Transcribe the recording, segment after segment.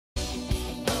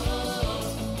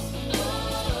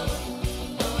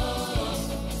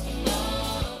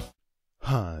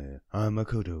I'm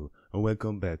Makoto, and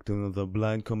welcome back to another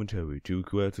blind commentary to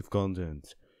creative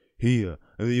content here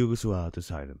in the Yugoslav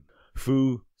Asylum.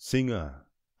 Through singer,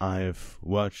 I've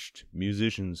watched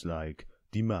musicians like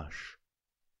Dimash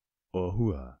or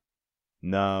Hua.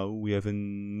 Now we have a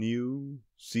new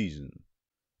season,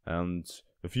 and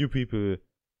a few people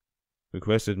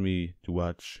requested me to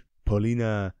watch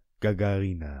Polina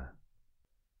Gagarina.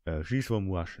 She's from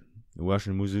Russian, a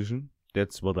Russian musician,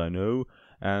 that's what I know,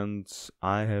 and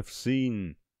I have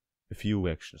seen a few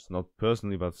reactions, not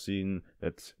personally, but seen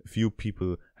that a few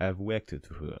people have reacted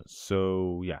to her,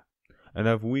 so yeah. And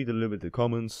I've read a little bit the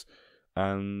comments,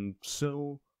 and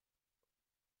so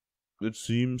it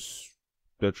seems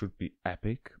that should be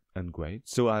epic and great,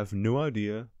 so I have no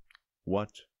idea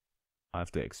what I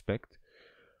have to expect.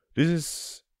 This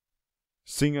is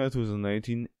Singer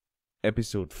 2018,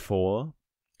 episode 4.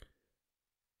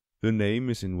 The name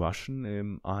is in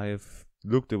Russian. I've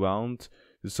looked around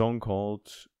the song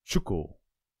called Cuckoo.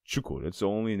 Cuckoo, that's the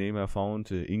only name I found,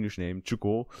 the English name,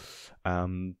 Cuckoo.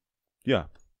 Yeah,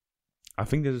 I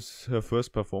think this is her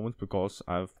first performance because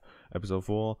episode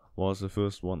 4 was the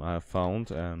first one I found,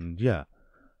 and yeah,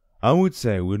 I would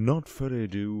say, with not further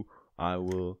ado, I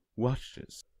will watch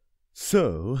this.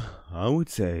 So, I would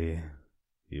say,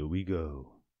 here we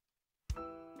go.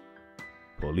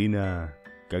 Polina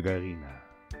Gagarina.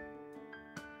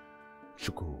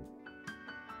 Cuckoo.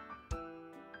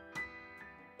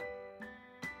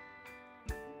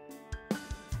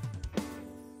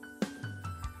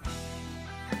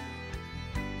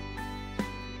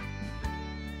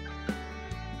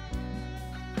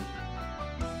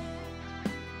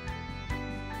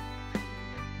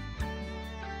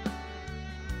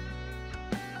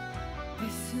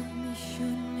 Песен еще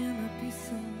не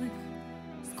написанных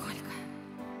сколько?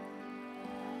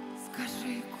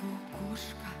 Скажи,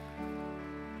 кукушка,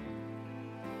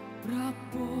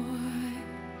 пропой.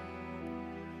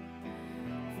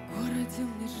 В городе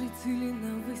мне жить или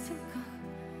на выселках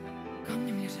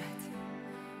камнем лежать,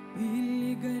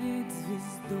 или гореть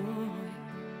звездой.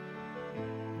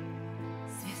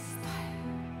 Звездой.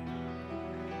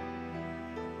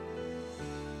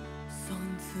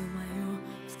 Солнце мое,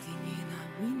 взгляни на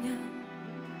меня.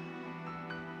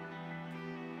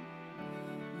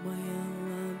 Моя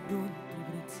ладонь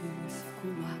превратилась в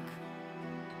кулак.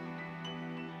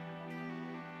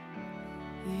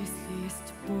 Если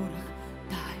есть порох,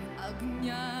 дай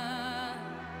огня.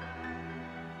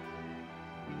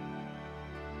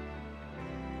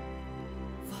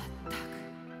 Вот так.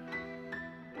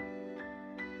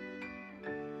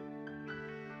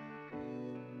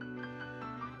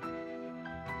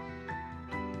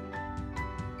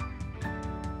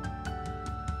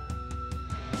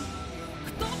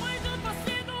 Кто пойдет по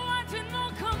следу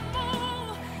одинокому?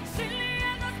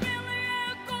 Сильнее, но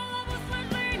смелые голову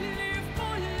сложили в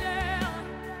поле.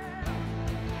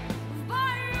 В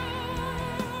бою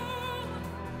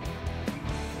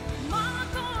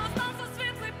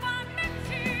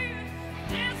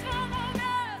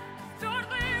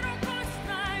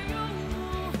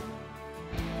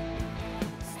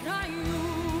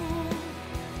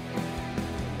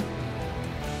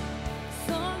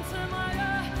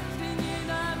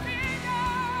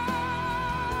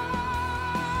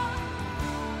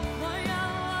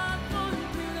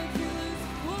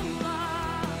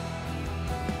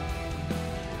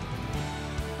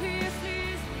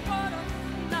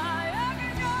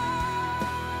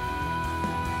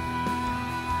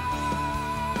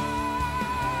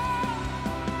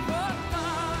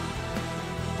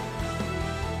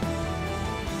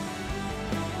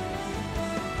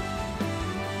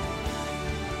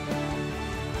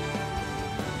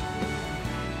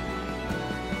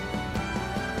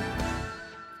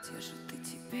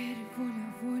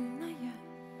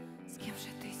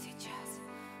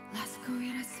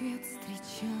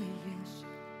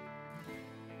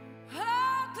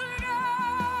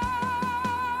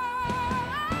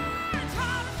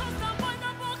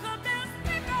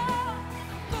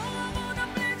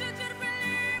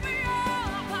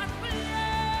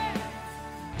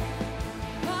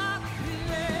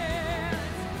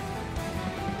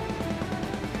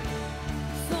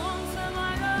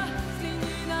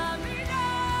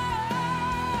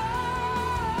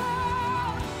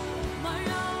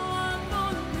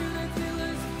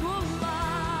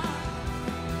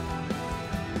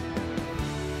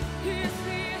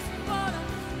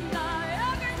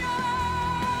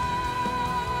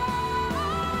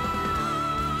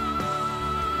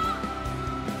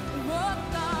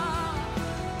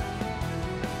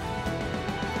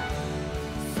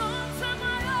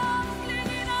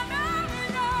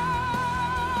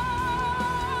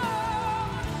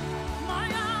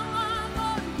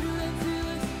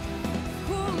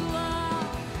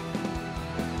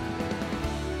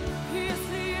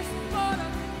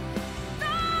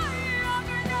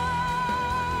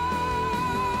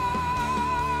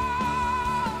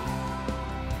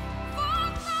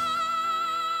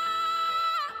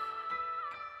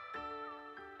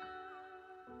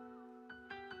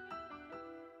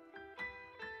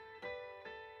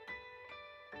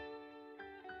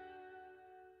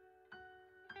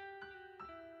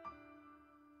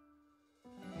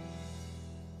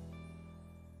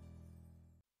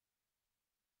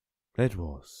that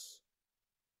was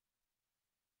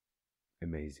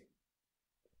amazing.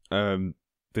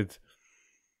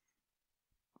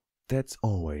 That's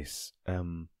always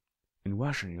in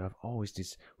Russian. You have always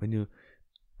this when you,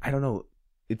 I don't know,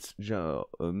 it's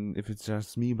if it's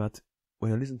just me, but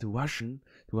when I listen to Russian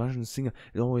singer,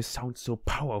 it always sounds so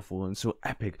powerful and so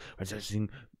epic. I just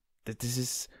think that this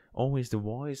is always the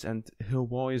voice, and her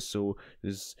voice so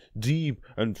is deep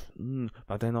and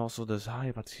but then also this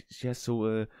high. But she has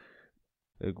so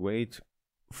a great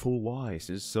full voice.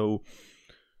 It's so,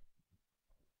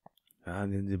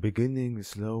 and in the beginning,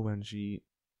 slow when she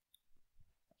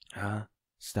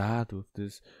start with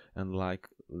this and like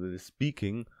the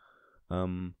speaking.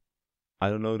 I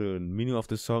don't know the meaning of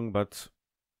the song, but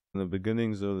in the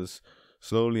beginning, so this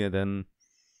slowly, and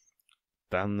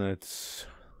then it's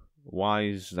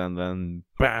wise, and then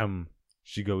bam,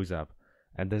 she goes up,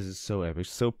 and this is so epic,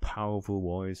 so powerful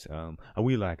voice. I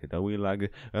really like it.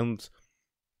 And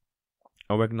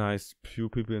I recognize few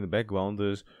people in the background.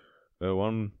 There's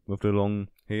one with the long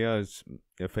hair is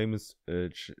a famous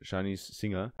Chinese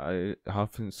singer. I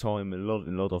have saw him a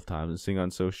lot of times, a singer,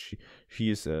 and so she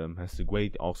is has a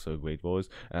great voice,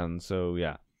 and so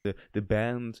yeah, the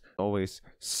band always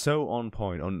so on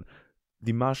point on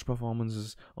the march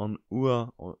performances on Ur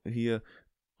or here,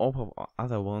 all of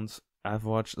other ones I've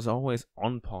watched is always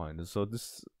on point. So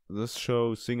this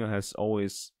show singer has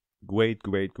always great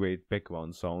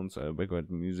background sounds, background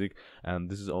music,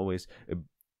 and this is always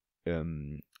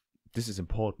this is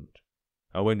important.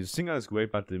 When the singer is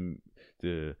great, but the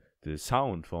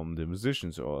sound from the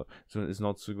musicians or so is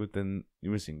not so good, then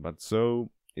you're missing. But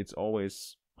so it's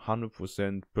always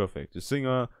 100% perfect. The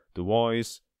singer, the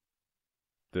voice,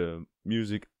 the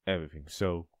music, everything.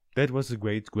 So that was a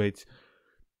great,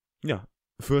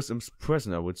 first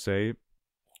impression, I would say.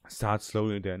 Starts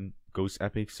slowly, then goes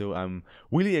epic. So I'm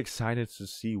really excited to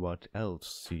see what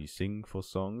else she sing for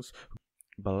songs.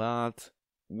 Ballad,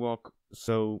 rock,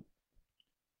 so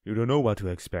you don't know what to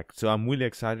expect. So I'm really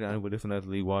excited, and I will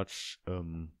definitely watch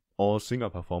all singer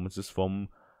performances from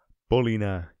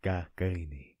Polina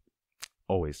Gagarina.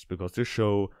 Always, because this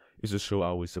show is a show I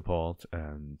always support.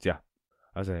 And yeah,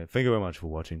 I say thank you very much for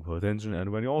watching, for attention.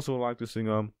 And when you also like the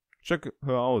singer, check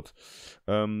her out.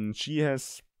 She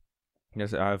has,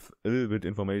 yes, I have a little bit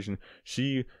information.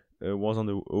 She was on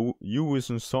the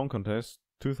Eurovision Song Contest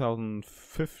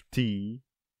 2015,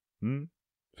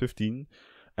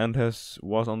 and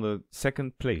was on the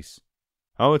second place.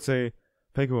 I would say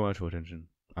thank you very much for attention.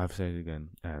 I've said it again,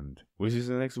 and we'll see you in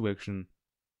the next reaction.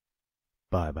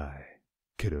 Bye bye,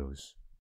 kiddos.